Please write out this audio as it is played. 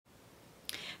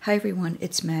Hi everyone,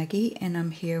 it's Maggie and I'm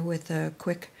here with a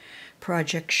quick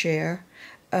project share.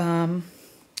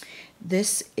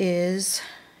 This is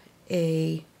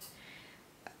a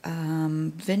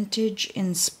vintage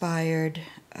inspired,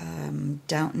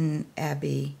 Downton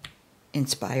Abbey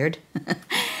inspired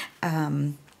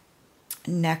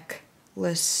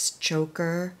necklace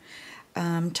choker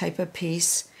type of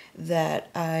piece that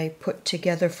I put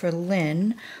together for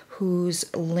Lynn,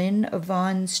 who's Lynn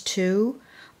Vaughn's 2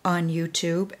 on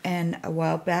YouTube, and a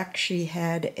while back she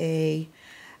had a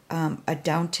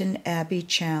Downton Abbey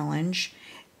challenge,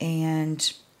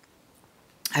 and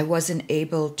I wasn't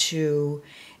able to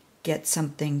get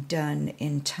something done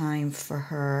in time for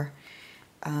her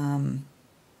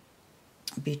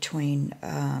between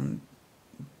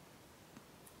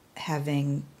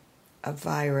having a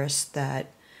virus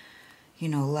that, you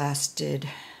know, lasted,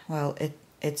 well,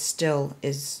 it still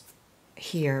is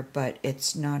here, but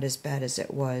it's not as bad as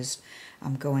it was.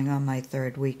 I'm going on my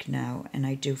 3rd week now, and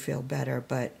I do feel better,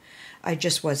 but I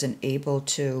just wasn't able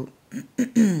to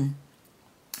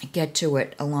get to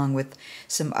it, along with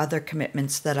some other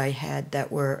commitments that I had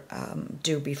that were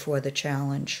due before the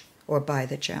challenge or by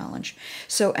the challenge.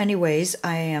 So anyways,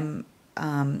 I am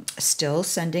still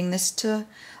sending this to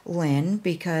Lynn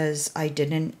because I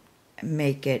didn't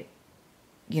make it,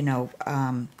 you know,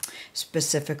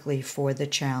 specifically for the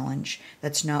challenge.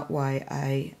 That's not why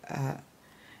I,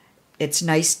 it's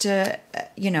nice to,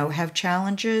 you know, have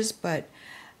challenges, but,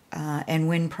 and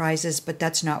win prizes, but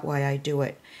that's not why I do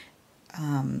it.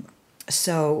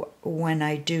 So when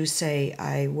I do say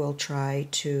I will try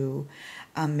to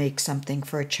make something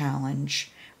for a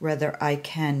challenge, whether I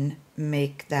can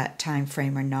make that time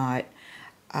frame or not,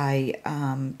 I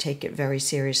take it very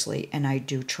seriously, and I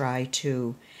do try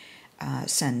to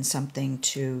send something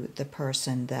to the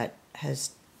person that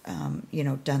has, you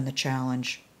know, done the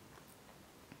challenge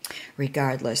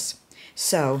regardless.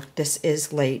 So this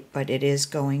is late, but it is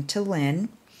going to Lynn.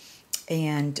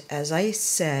 And as I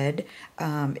said,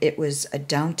 it was a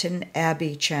Downton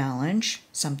Abbey challenge,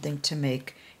 something to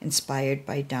make inspired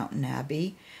by Downton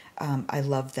Abbey. I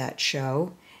love that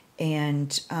show.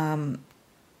 And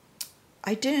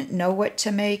I didn't know what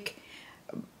to make,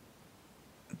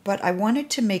 but I wanted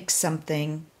to make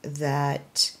something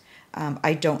that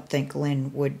I don't think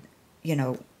Lynn would, you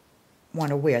know, want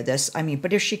to wear this. I mean,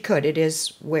 but if she could, it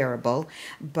is wearable.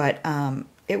 But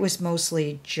it was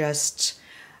mostly just,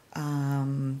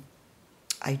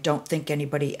 I don't think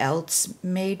anybody else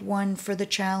made one for the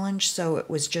challenge, so it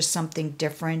was just something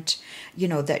different, you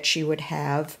know, that she would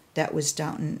have that was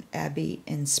Downton Abbey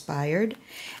inspired.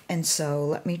 And so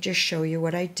let me just show you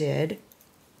what I did.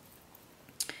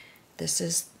 This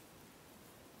is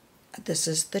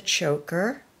the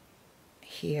choker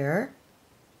here,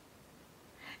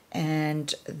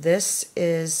 and this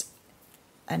is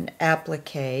an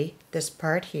applique. This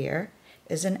part here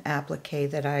is an applique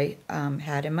that I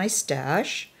had in my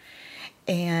stash,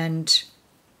 and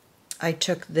I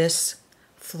took this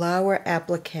flower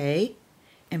applique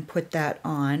and put that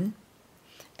on,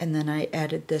 and then I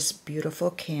added this beautiful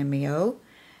cameo,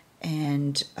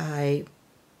 and I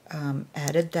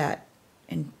added that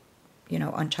in, you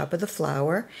know, on top of the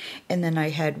flower. And then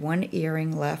I had one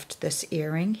earring left, this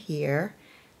earring here,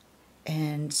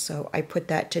 and so I put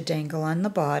that to dangle on the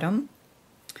bottom.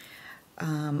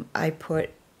 I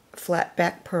put flat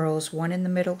back pearls, one in the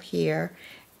middle here,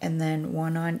 and then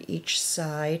one on each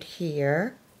side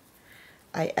here.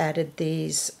 I added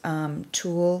these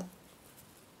tulle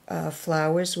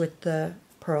flowers with the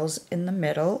pearls in the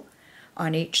middle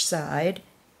on each side,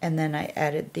 and then I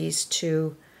added these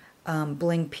 2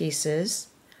 bling pieces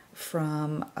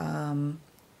from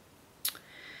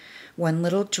One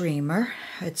Little Dreamer.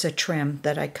 It's a trim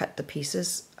that I cut the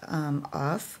pieces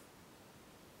off.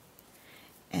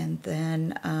 And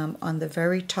then on the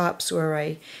very tops where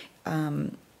I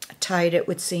tied it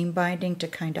with seam binding to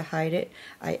kind of hide it,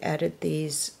 I added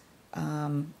these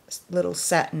little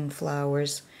satin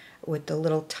flowers with the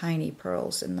little tiny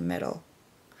pearls in the middle.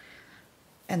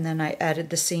 And then I added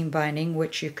the seam binding,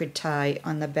 which you could tie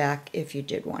on the back if you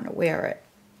did want to wear it.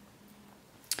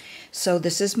 So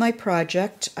this is my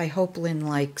project. I hope Lynn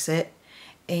likes it,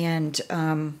 and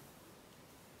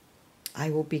I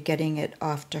will be getting it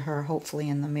off to her hopefully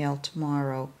in the mail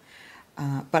tomorrow.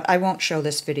 But I won't show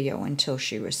this video until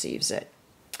she receives it.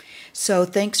 So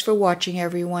thanks for watching,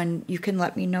 everyone. You can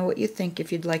let me know what you think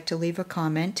if you'd like to leave a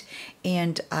comment,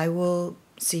 and I will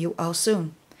see you all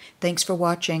soon. Thanks for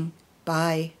watching.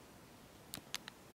 Bye.